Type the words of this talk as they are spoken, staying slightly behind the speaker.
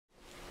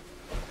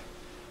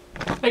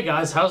Hey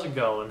guys, how's it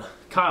going?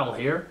 Kyle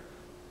here.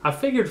 I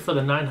figured for the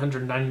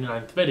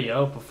 999th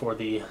video, before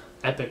the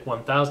epic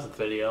 1000th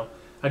video,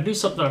 I'd do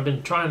something I've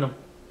been trying to,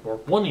 or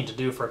wanting to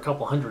do for a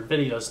couple hundred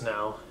videos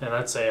now, and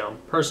that's a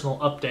personal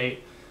update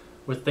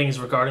with things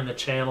regarding the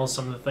channel,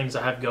 some of the things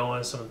I have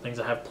going, some of the things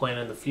I have planned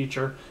in the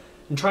future,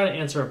 and try to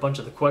answer a bunch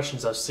of the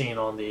questions I've seen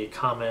on the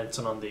comments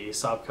and on the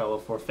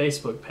SobKyle04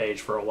 Facebook page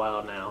for a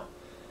while now.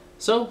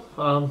 So,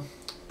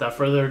 without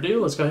further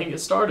ado, let's go ahead and get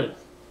started.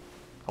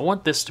 I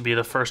want this to be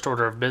the first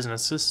order of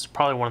business. This is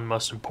probably one of the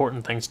most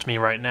important things to me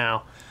right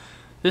now.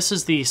 This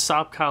is the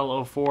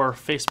SobKyle04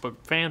 Facebook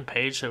fan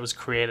page that was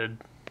created,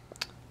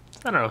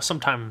 I don't know,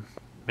 sometime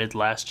mid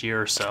last year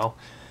or so.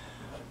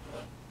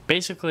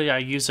 Basically, I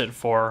use it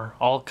for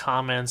all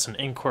comments and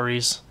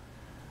inquiries,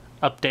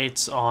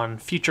 updates on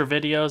future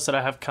videos that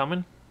I have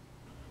coming,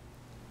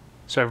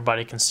 so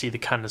everybody can see the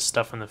kind of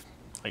stuff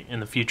in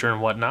the future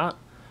and whatnot.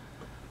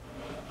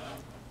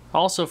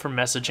 Also for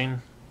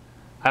messaging.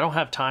 I don't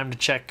have time to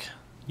check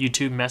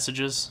YouTube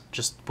messages,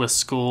 just with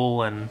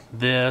school and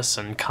this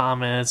and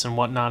comments and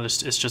whatnot.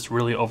 It's just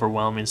really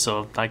overwhelming,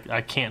 so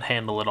I can't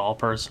handle it all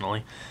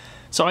personally.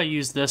 So I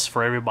use this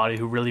for everybody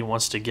who really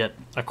wants to get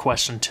a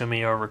question to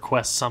me or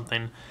request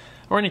something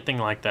or anything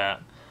like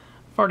that.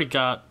 I've already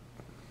got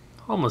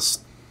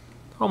almost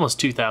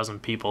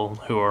 2,000 people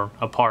who are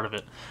a part of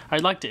it.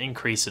 I'd like to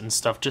increase it and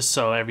stuff just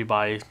so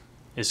everybody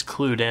is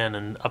clued in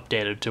and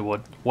updated to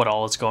what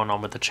all is going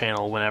on with the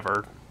channel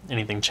whenever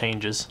anything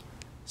changes.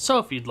 So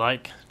if you'd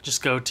like,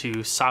 just go to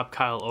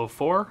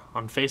SobKyle04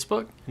 on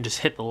Facebook and just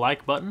hit the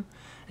like button,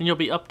 and you'll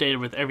be updated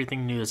with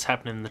everything new that's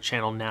happening in the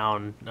channel now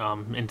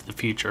and into the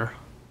future.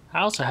 I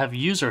also have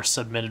user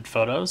submitted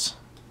photos.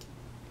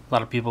 A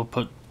lot of people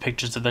put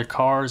pictures of their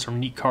cars or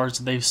neat cars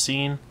that they've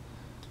seen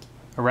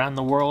around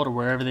the world or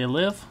wherever they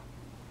live.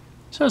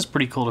 So it's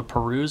pretty cool to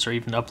peruse or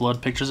even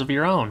upload pictures of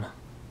your own.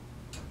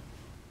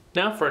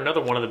 Now for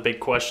another one of the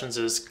big questions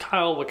is,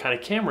 Kyle, what kind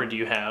of camera do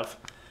you have?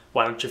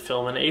 Why don't you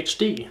film in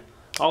HD?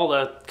 All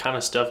that kind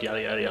of stuff,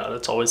 yada yada yada.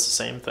 It's always the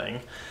same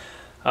thing.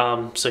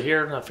 So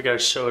here, I figured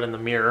I'd show it in the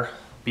mirror,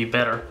 be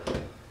better.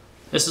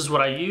 This is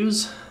what I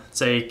use.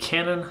 It's a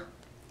Canon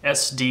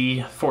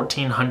SD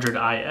 1400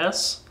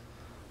 IS.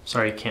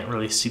 Sorry, you can't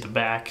really see the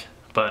back,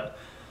 but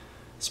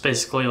it's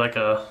basically like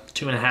a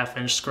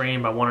 2.5-inch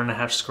screen by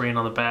 1.5 screen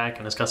on the back,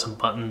 and it's got some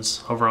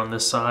buttons over on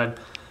this side.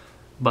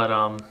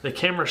 But the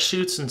camera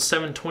shoots in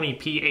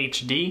 720p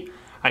HD.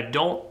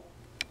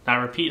 I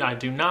repeat, I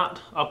do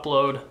not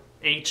upload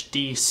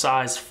HD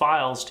size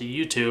files to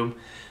YouTube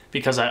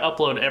because I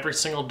upload every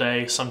single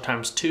day,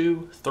 sometimes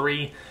 2,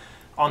 3.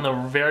 On the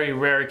very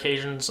rare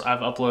occasions,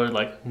 I've uploaded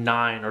like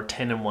 9 or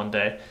 10 in one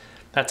day.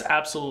 That's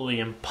absolutely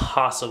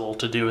impossible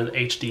to do with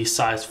HD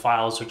size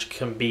files, which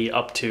can be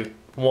up to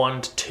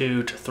 1 to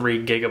 2 to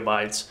 3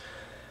 gigabytes.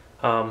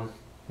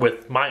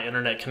 With my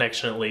internet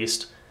connection at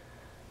least,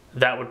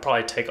 that would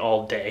probably take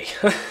all day.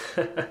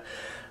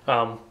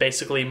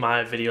 Basically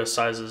my video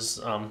sizes,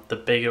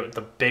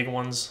 the big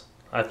ones,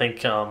 I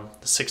think the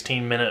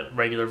 16-minute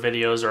regular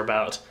videos are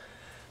about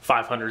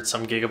 500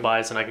 some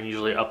gigabytes, and I can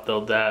usually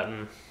upload that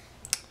in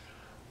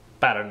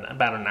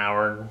about an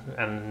hour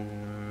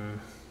and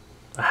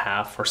a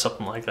half or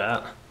something like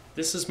that.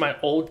 This is my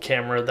old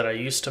camera that I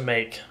used to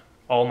make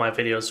all my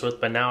videos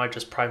with, but now I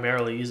just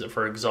primarily use it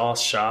for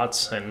exhaust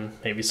shots and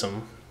maybe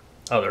some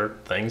other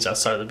things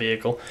outside of the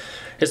vehicle.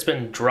 It's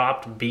been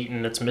dropped,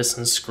 beaten, it's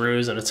missing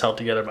screws, and it's held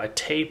together by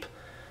tape.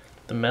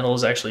 The metal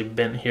is actually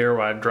bent here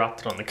where I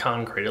dropped it on the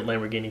concrete at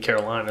Lamborghini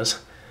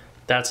Carolinas.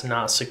 That's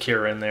not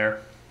secure in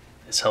there.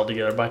 It's held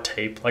together by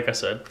tape, like I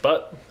said.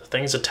 But the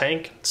thing's a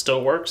tank, it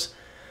still works.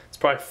 It's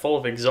probably full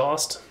of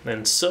exhaust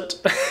and soot.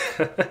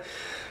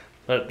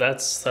 But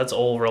that's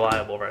all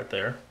reliable right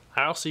there.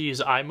 I also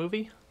use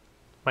iMovie.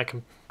 My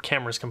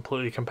camera is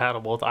completely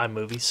compatible with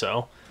iMovie,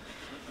 so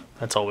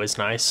that's always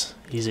nice,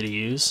 easy to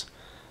use.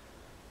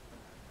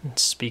 And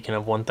speaking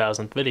of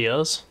 1000th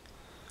videos,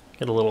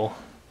 get a little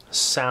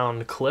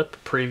sound clip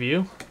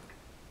preview.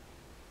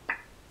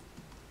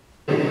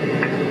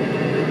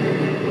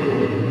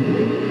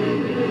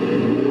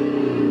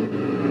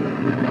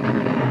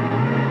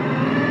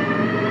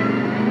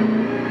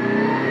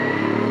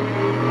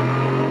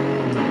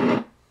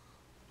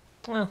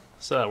 Well,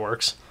 so that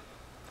works.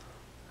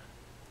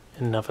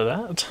 Enough of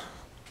that.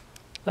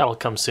 That'll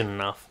come soon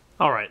enough.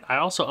 Alright, I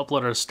also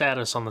uploaded a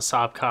status on the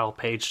SobKyle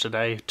page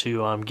today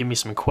to give me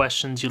some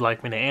questions you'd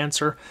like me to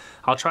answer.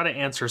 I'll try to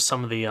answer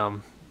some of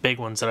the big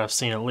ones that I've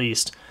seen at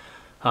least.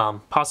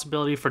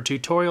 Possibility for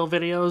tutorial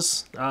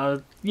videos?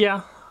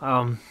 Yeah,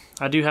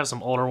 I do have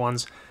some older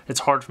ones.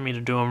 It's hard for me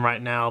to do them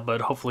right now,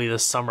 but hopefully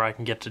this summer I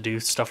can get to do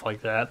stuff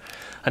like that.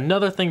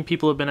 Another thing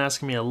people have been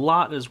asking me a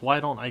lot is, why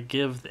don't I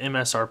give the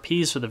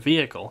MSRPs for the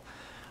vehicle?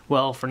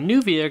 Well, for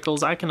new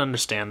vehicles, I can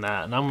understand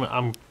that, and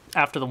I'm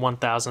after the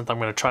 1000th, I'm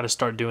going to try to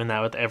start doing that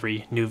with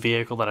every new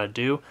vehicle that I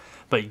do.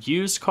 But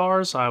used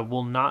cars, I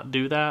will not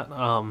do that.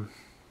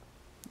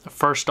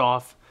 First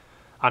off,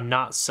 I'm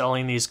not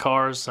selling these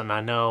cars, and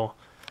I know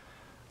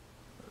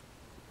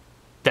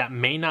that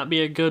may not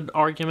be a good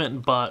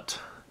argument, but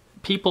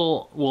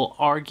people will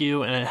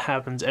argue, and it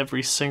happens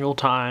every single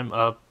time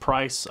a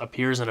price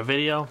appears in a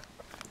video.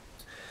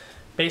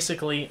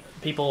 Basically,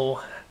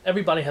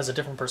 everybody has a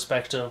different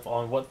perspective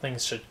on what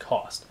things should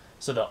cost.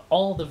 So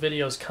all the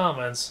videos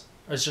comments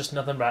is just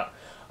nothing about,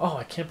 oh,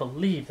 I can't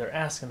believe they're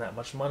asking that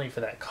much money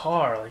for that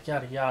car, like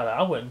yada yada.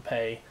 I wouldn't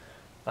pay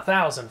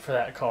 $1,000 for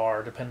that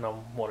car, depending on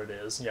what it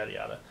is, yada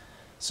yada.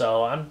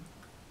 So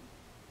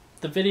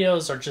the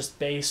videos are just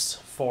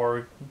based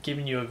for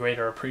giving you a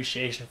greater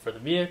appreciation for the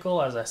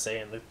vehicle, as I say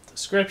in the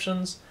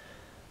descriptions.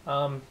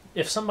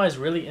 If somebody's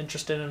really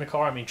interested in a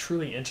car, I mean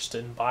truly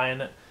interested in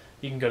buying it,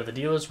 you can go to the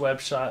dealer's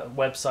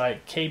website,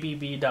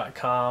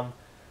 kbb.com.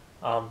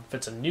 If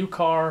it's a new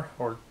car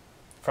or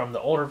from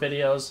the older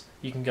videos,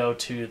 you can go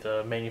to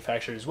the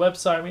manufacturer's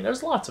website. I mean,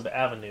 there's lots of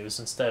avenues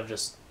instead of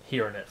just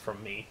hearing it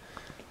from me.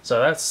 So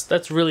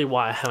that's really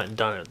why I haven't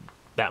done it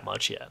that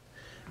much yet.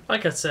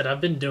 Like I said,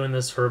 I've been doing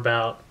this for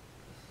about,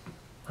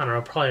 I don't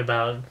know, probably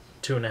about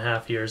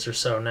 2.5 years or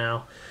so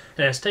now.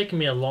 And it's taken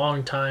me a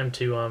long time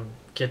to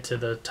get to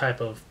the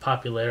type of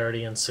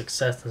popularity and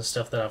success and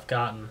stuff that I've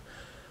gotten.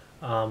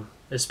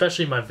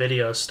 Especially my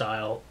video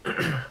style.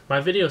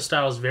 My video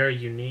style is very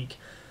unique.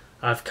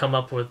 I've come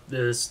up with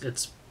this,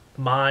 it's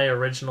my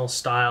original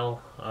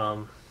style,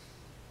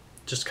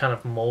 just kind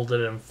of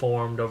molded and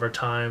formed over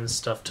time,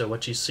 stuff to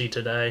what you see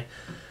today,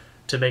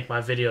 to make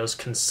my videos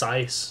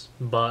concise,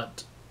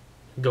 but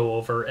go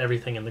over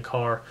everything in the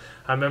car.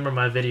 I remember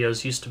my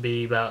videos used to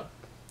be about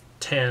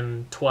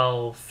 10,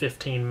 12,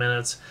 15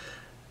 minutes,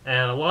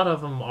 and a lot of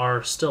them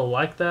are still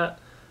like that,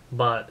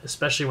 but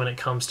especially when it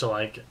comes to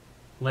like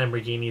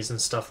Lamborghinis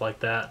and stuff like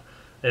that,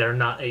 they're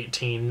not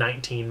 18,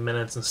 19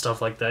 minutes and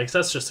stuff like that, because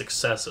that's just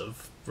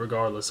excessive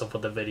regardless of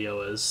what the video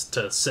is,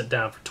 to sit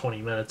down for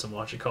 20 minutes and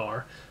watch a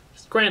car.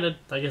 Granted,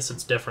 I guess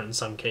it's different in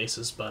some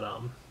cases, but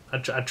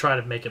I try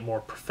to make it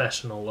more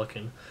professional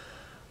looking.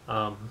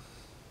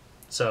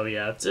 So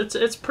yeah,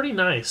 it's pretty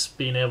nice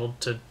being able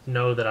to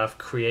know that I've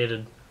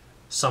created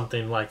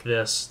something like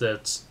this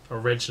that's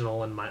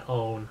original and my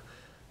own.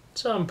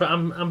 So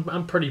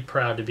I'm pretty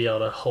proud to be able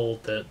to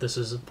hold that this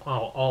is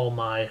all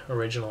my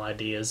original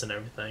ideas and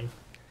everything.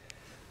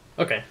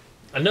 Okay,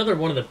 another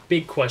one of the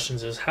big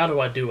questions is, how do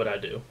I do what I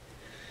do?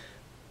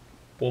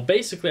 Well,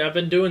 basically, I've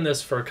been doing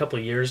this for a couple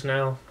of years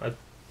now.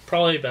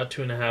 Probably about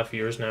 2.5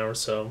 years now or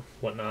so,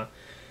 whatnot.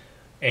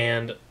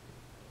 And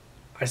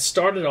I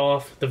started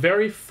off, the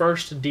very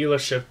first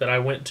dealership that I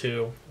went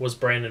to was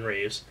Brandon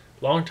Reeves.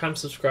 Longtime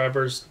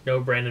subscribers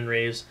know Brandon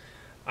Reeves.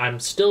 I'm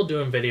still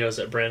doing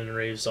videos at Brandon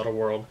Reeves Auto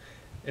World.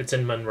 It's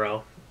in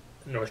Monroe,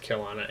 North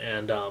Carolina,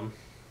 and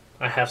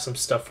I have some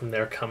stuff from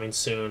there coming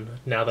soon.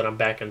 Now that I'm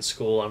back in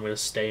school, I'm going to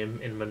stay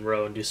in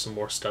Monroe and do some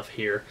more stuff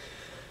here.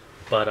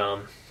 But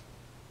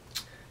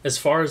as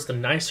far as the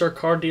nicer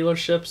car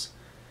dealerships,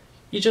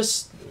 you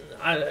just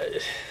I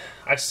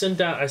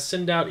send out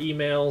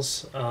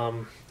emails.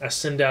 I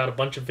send out a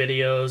bunch of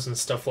videos and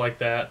stuff like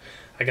that.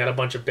 I got a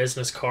bunch of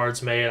business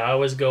cards made. I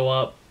always go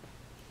up,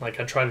 like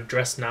I try to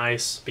dress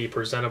nice, be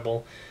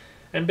presentable,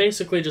 and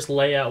basically just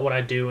lay out what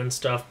I do and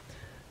stuff.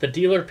 The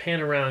dealer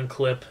pan around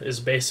clip is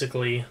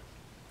basically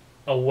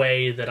a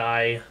way that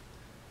I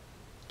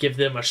give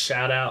them a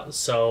shout out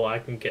so I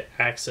can get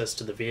access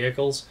to the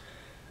vehicles.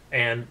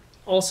 And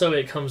also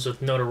it comes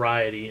with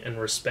notoriety and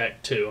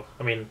respect too.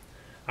 I mean,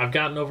 I've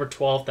gotten over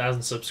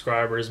 12,000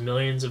 subscribers,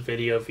 millions of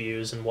video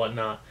views and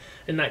whatnot,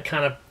 and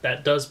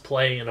that does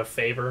play in a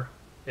favor.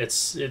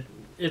 It's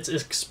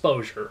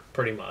exposure,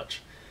 pretty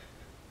much.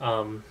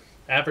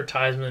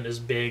 Advertisement is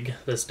big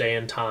this day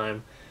and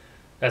time.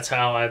 That's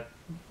how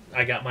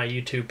I got my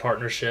YouTube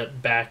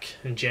partnership back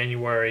in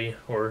January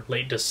or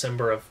late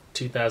December of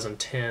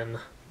 2010,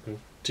 and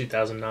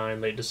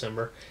 2009, late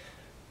December.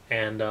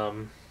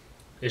 And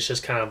it's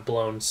just kind of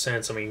blown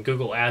since. I mean,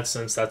 Google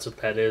AdSense, that's what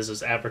that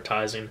is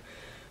advertising.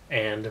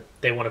 And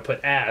they want to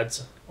put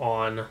ads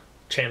on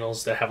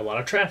channels that have a lot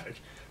of traffic.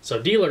 So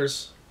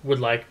dealers would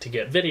like to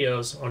get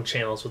videos on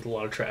channels with a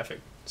lot of traffic.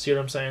 See what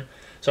I'm saying?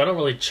 So I don't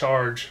really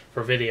charge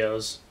for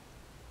videos.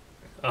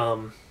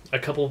 A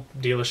couple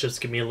dealerships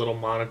give me a little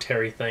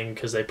monetary thing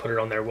because they put it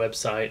on their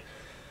website,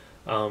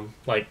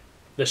 like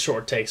the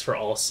short takes for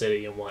All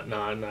City and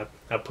whatnot, and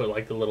I put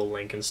like the little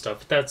link and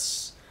stuff.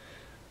 That's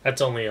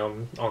only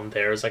on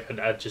theirs. Like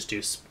I just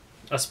do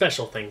a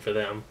special thing for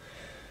them.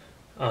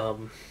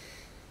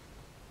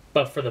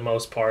 But for the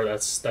most part,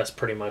 that's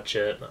pretty much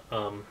it.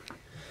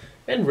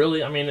 And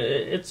really, I mean,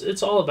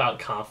 it's all about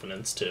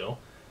confidence too.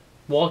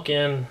 Walk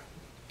in,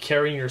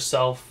 carrying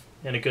yourself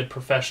in a good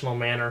professional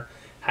manner,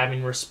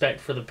 having respect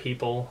for the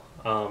people,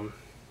 and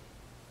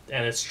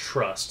it's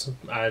trust.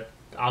 I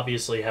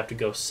obviously have to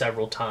go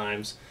several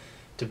times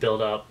to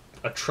build up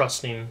a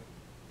trusting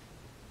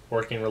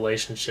working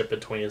relationship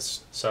between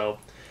us. So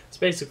it's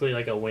basically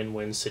like a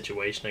win-win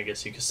situation, I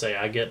guess you could say.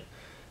 I get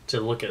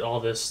to look at all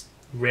this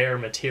rare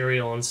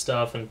material and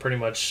stuff and pretty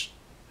much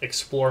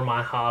explore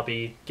my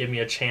hobby, give me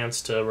a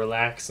chance to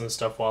relax and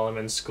stuff while I'm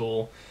in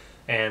school,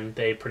 and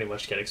they pretty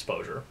much get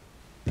exposure.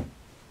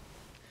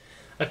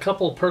 A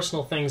couple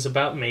personal things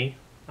about me.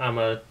 I'm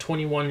a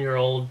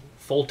 21-year-old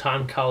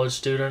full-time college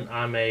student.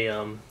 I'm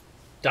a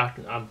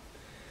doctor. I'm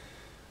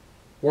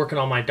working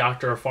on my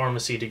Doctor of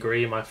Pharmacy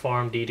degree, my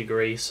PharmD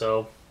degree.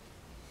 So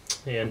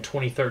in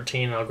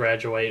 2013, I'll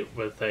graduate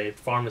with a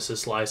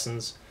pharmacist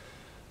license.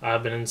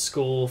 I've been in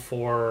school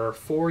for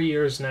 4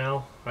 years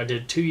now. I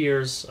did 2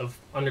 years of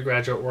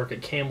undergraduate work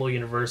at Campbell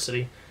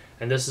University,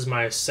 and this is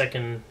my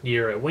second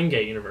year at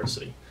Wingate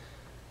University.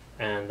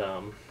 And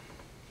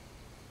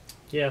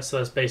yeah, so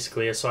that's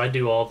basically it. So I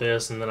do all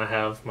this, and then I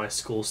have my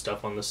school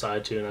stuff on the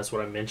side too, and that's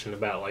what I mentioned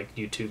about like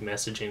YouTube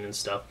messaging and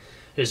stuff.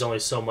 There's only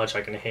so much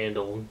I can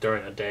handle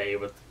during a day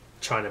with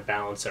trying to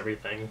balance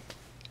everything.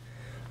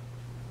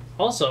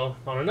 Also,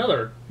 on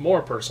another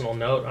more personal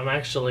note, I'm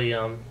actually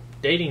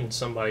dating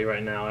somebody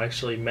right now. I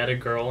actually met a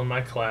girl in my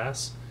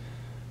class.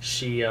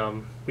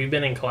 We've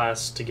been in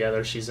class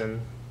together. She's in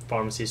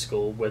pharmacy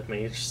school with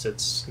me. She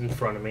sits in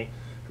front of me.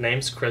 Her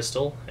name's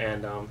Crystal,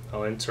 and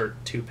I'll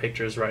insert 2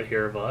 pictures right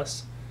here of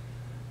us.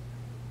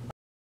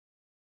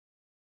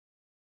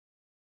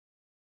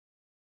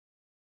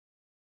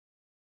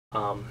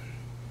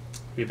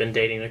 We've been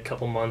dating a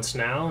couple months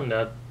now,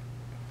 and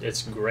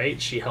it's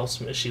great. She helps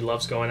me. She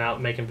loves going out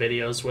and making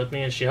videos with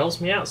me, and she helps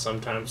me out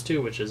sometimes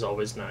too, which is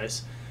always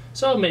nice.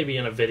 So maybe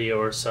in a video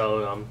or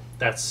so,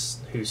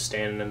 that's who's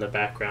standing in the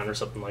background or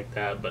something like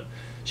that. But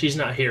she's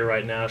not here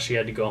right now. She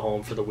had to go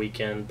home for the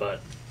weekend.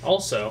 But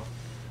also,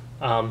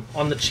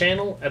 on the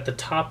channel, at the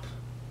top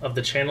of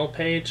the channel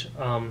page,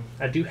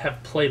 I do have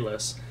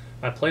playlists.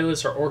 My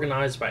playlists are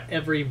organized by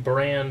every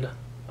brand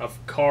of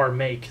car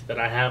make that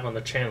I have on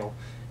the channel.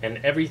 And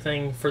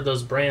everything for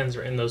those brands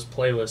are in those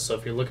playlists. So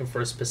if you're looking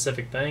for a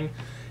specific thing,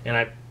 and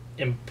I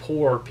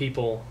implore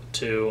people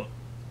to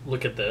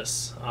look at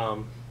this.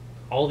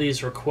 All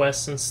these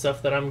requests and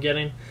stuff that I'm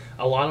getting,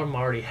 a lot of them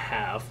already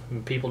have,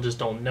 and people just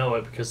don't know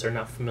it because they're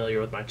not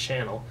familiar with my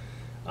channel.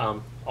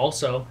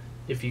 Also,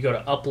 if you go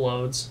to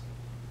uploads,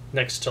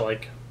 next to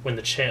like when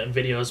the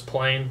video is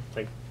playing,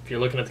 like if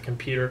you're looking at the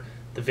computer,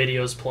 the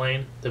video is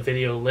playing, the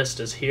video list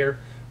is here.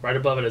 Right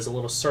above it is a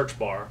little search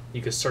bar.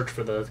 You can search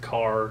for the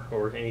car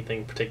or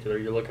anything particular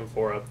you're looking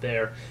for up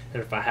there,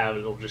 and if I have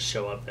it, it'll just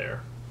show up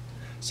there.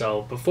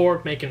 So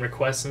before making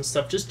requests and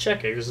stuff, just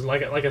check it, because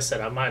like I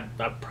said,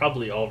 I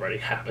probably already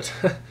have it.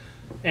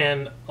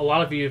 And a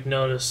lot of you have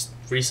noticed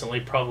recently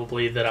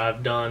probably that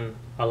I've done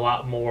a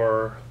lot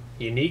more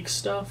unique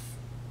stuff.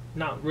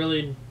 Not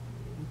really,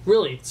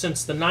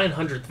 since the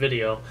 900th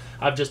video,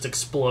 I've just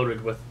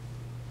exploded with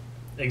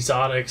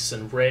exotics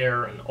and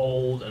rare and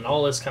old and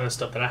all this kind of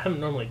stuff that I haven't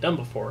normally done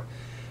before.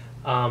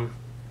 To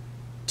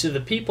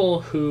the people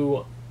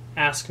who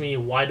ask me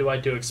why do I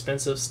do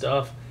expensive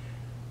stuff,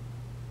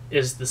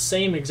 is the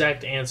same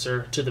exact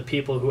answer to the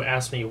people who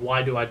ask me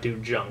why do I do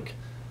junk.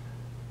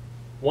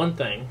 One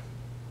thing,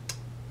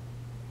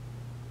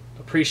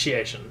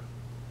 appreciation.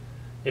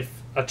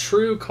 If a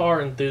true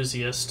car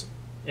enthusiast,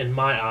 in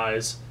my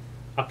eyes,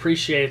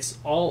 appreciates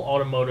all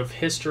automotive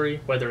history,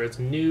 whether it's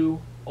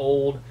new,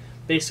 old,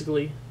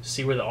 basically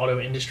see where the auto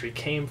industry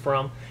came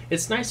from.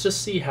 It's nice to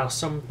see how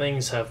some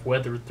things have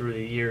weathered through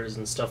the years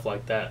and stuff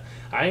like that.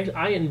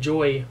 I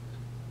enjoy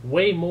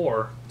way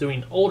more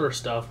doing older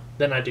stuff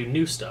than I do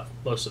new stuff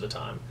most of the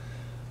time.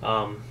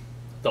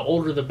 The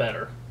older the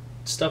better.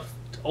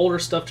 Older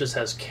stuff just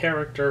has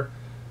character.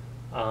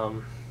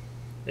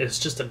 It's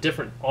just a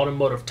different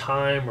automotive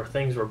time where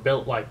things were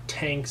built like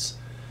tanks.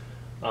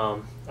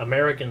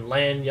 American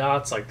land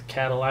yachts like the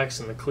Cadillacs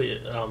and the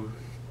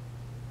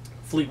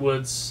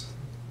Fleetwoods,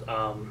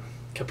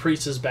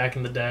 Caprices back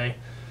in the day.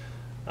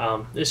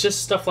 It's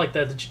just stuff like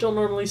that that you don't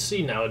normally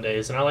see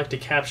nowadays, and I like to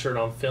capture it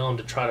on film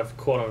to try to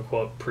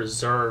quote-unquote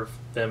preserve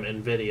them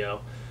in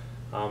video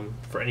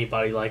for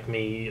anybody like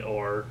me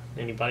or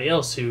anybody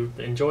else who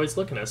enjoys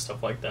looking at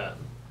stuff like that.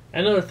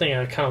 Another thing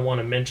I kind of want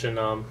to mention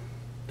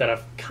that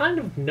I've kind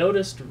of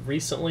noticed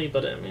recently,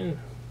 but I mean,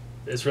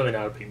 it's really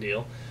not a big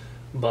deal,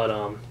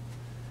 but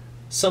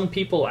some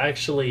people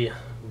actually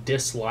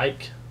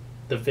dislike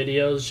the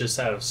videos just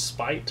out of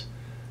spite,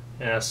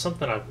 and that's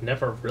something I've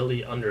never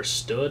really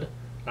understood.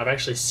 I've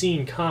actually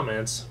seen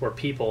comments where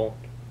people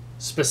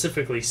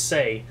specifically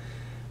say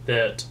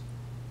that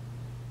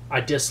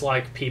I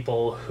dislike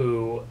people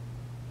who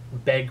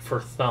beg for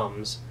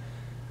thumbs.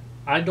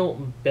 I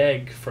don't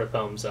beg for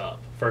thumbs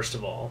up, first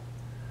of all.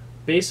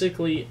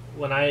 Basically,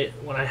 when I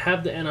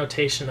have the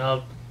annotation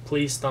up,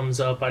 please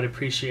thumbs up, I'd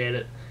appreciate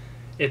it.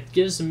 It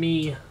gives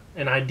me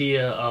an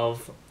idea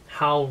of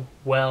how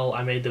well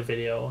I made the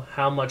video,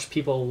 how much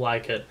people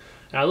like it.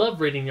 And I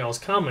love reading y'all's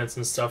comments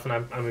and stuff, and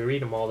I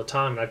read them all the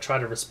time, and I try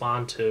to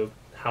respond to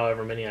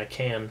however many I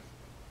can.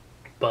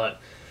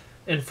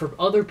 And for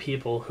other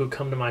people who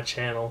come to my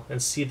channel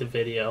and see the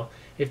video,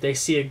 if they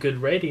see a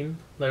good rating,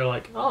 they're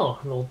like, oh,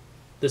 well,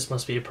 this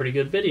must be a pretty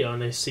good video,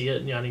 and they see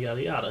it, and yada,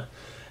 yada, yada.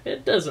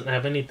 It doesn't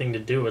have anything to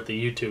do with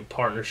the YouTube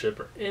partnership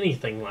or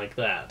anything like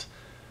that.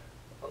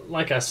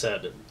 Like I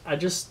said,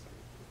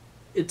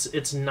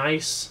 it's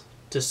nice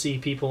to see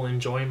people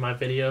enjoying my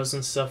videos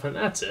and stuff, and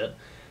that's it.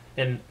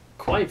 And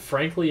quite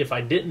frankly, if I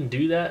didn't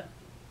do that,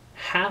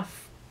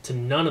 half to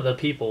none of the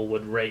people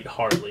would rate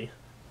hardly.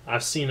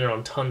 I've seen it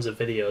on tons of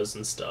videos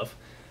and stuff.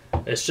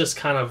 It's just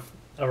kind of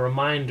a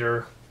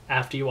reminder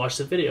after you watch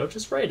the video,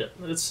 just rate it.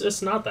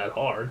 It's not that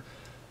hard.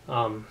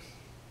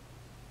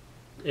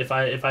 If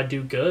I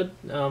do good,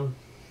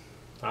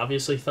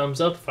 obviously thumbs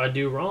up. If I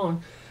do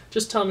wrong,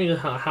 just tell me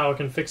how I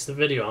can fix the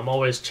video. I'm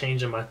always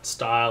changing my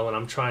style, and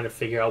I'm trying to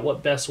figure out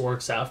what best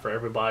works out for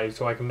everybody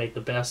so I can make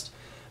the best,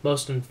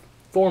 most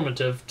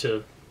informative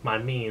to my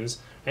means,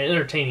 and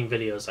entertaining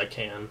videos I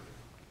can.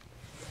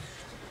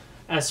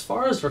 As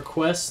far as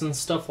requests and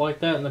stuff like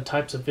that and the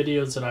types of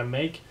videos that I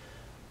make,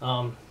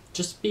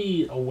 just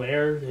be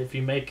aware if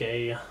you make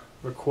a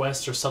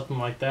request or something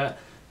like that.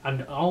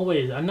 I'm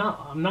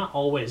not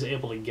always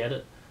able to get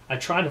it. I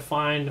try to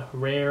find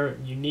rare,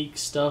 unique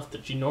stuff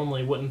that you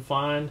normally wouldn't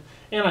find,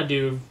 and I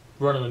do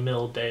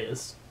run-of-the-mill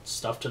days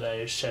stuff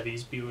today,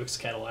 Chevys, Buicks,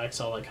 Cadillacs,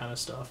 all that kind of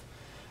stuff.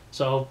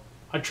 So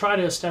I try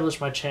to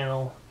establish my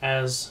channel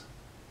as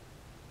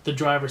the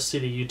driver's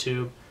seat of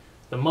YouTube,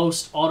 the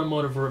most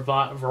automotive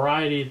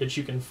variety that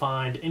you can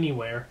find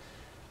anywhere.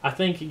 I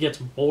think it gets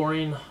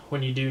boring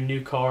when you do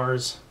new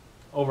cars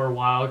over a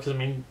while, because I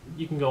mean,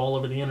 you can go all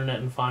over the internet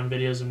and find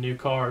videos of new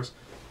cars,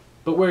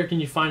 but where can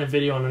you find a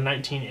video on a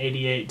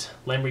 1988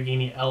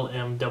 Lamborghini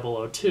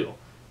LM002?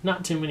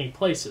 Not too many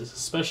places,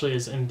 especially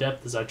as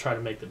in-depth as I try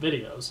to make the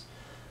videos.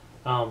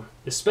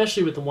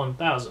 Especially with the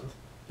 1000th.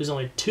 There's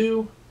only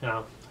two,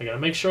 now I gotta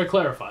make sure I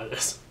clarify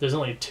this, there's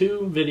only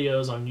two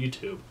videos on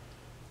YouTube.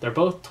 They're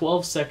both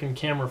 12-second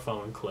camera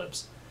phone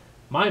clips.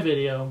 My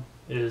video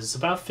is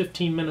about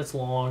 15 minutes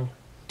long,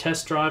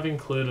 test drive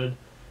included,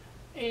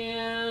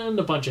 and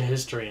a bunch of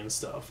history and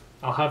stuff.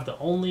 I'll have the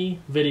only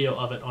video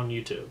of it on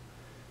YouTube.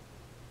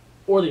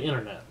 Or the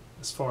internet,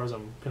 as far as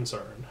I'm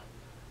concerned.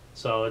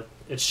 So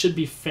it should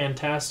be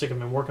fantastic. I've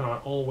been working on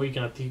it all week,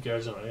 and I think you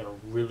guys are going to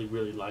really,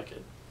 really like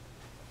it.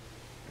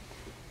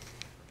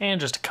 And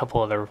just a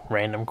couple other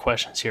random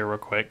questions here real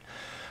quick.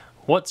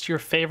 What's your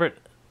favorite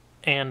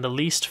and the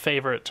least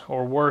favorite,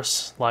 or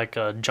worse, like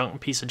a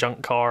piece of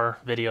junk car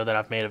video that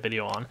I've made a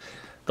video on?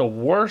 The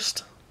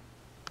worst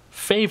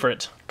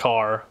favorite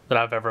car that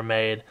I've ever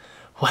made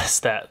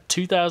was that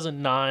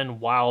 2009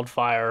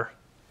 Wildfire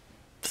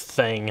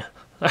thing.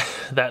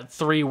 That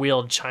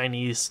three-wheeled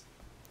Chinese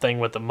thing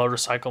with the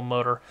motorcycle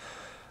motor.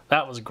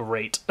 That was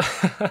great.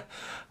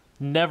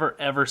 Never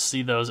ever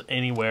see those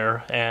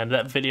anywhere, and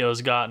that video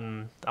has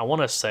gotten, I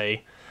want to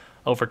say,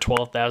 over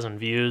 12,000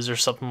 views or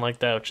something like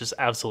that, which is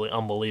absolutely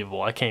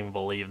unbelievable. I can't even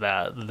believe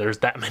that there's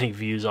that many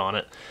views on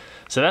it.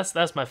 So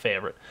that's my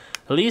favorite.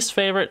 The least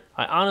favorite,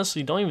 I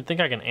honestly don't even think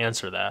I can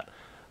answer that.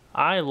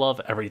 I love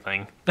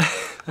everything.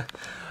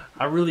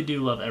 I really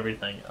do love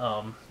everything.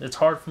 It's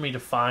hard for me to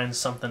find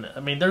something.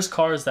 I mean, there's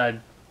cars that I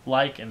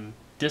like and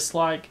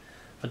dislike,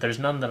 but there's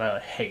none that I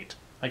hate.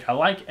 Like, I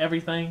like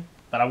everything,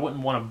 but I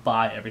wouldn't want to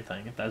buy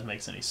everything, if that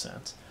makes any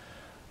sense.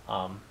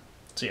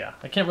 So yeah,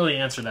 I can't really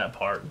answer that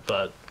part,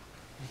 but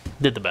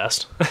did the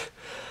best.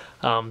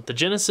 The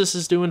Genesis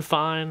is doing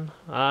fine.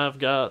 I've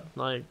got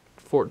like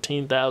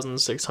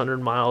 14,600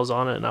 miles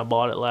on it, and I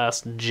bought it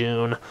last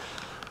June.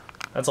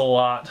 That's a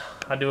lot.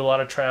 I do a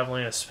lot of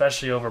traveling,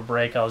 especially over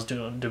break. I was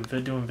doing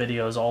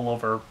videos all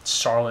over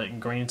Charlotte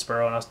and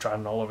Greensboro, and I was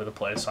driving all over the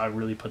place, so I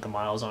really put the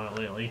miles on it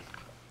lately.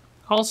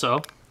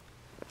 Also,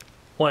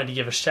 wanted to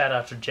give a shout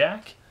out to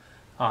Jack.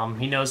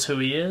 He knows who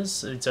he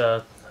is.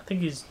 I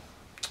think he's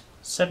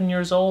 7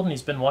 years old, and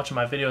he's been watching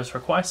my videos for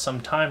quite some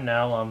time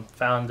now.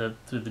 Found it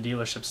through the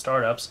dealership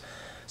startups.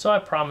 So I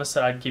promised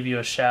that I'd give you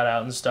a shout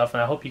out and stuff,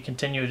 and I hope you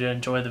continue to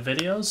enjoy the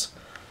videos.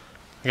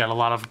 I got a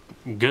lot of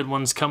good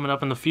ones coming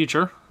up in the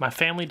future. My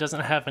family doesn't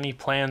have any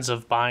plans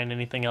of buying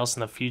anything else in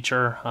the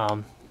future.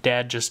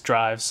 Dad just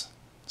drives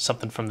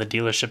something from the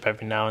dealership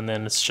every now and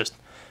then. It's just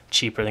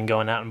cheaper than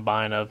going out and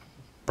buying a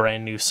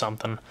brand new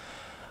something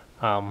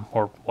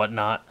or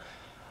whatnot.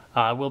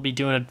 I will be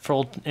doing a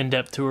full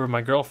in-depth tour of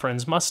my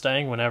girlfriend's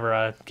Mustang whenever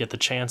I get the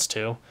chance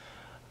to.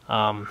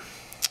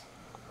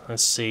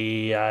 Let's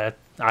see, I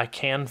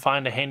can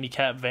find a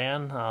handicap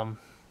van.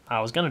 I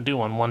was going to do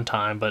one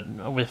time, but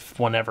if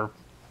one ever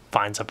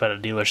finds up at a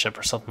dealership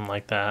or something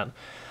like that.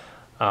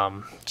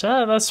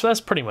 So that's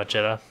pretty much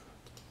it. I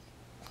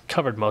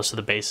covered most of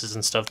the bases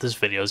and stuff. This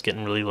video is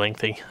getting really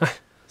lengthy.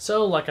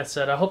 So, like I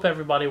said, I hope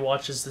everybody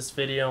watches this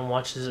video and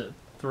watches it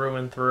through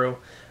and through.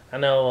 I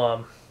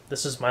know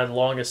this is my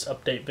longest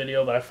update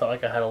video, but I felt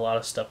like I had a lot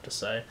of stuff to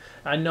say.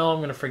 I know I'm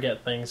going to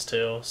forget things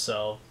too,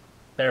 so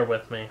bear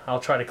with me. I'll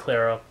try to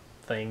clear up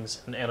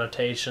things and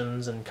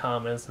annotations and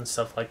comments and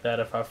stuff like that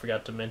if I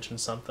forgot to mention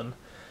something.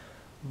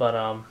 But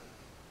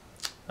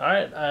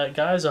alright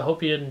guys, I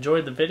hope you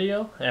enjoyed the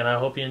video, and I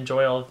hope you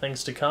enjoy all the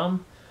things to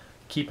come.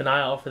 Keep an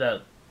eye out for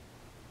that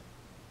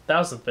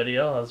 1000th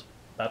video. I was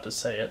about to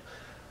say it.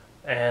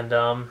 And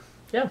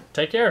yeah,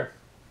 take care.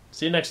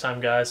 See you next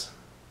time, guys.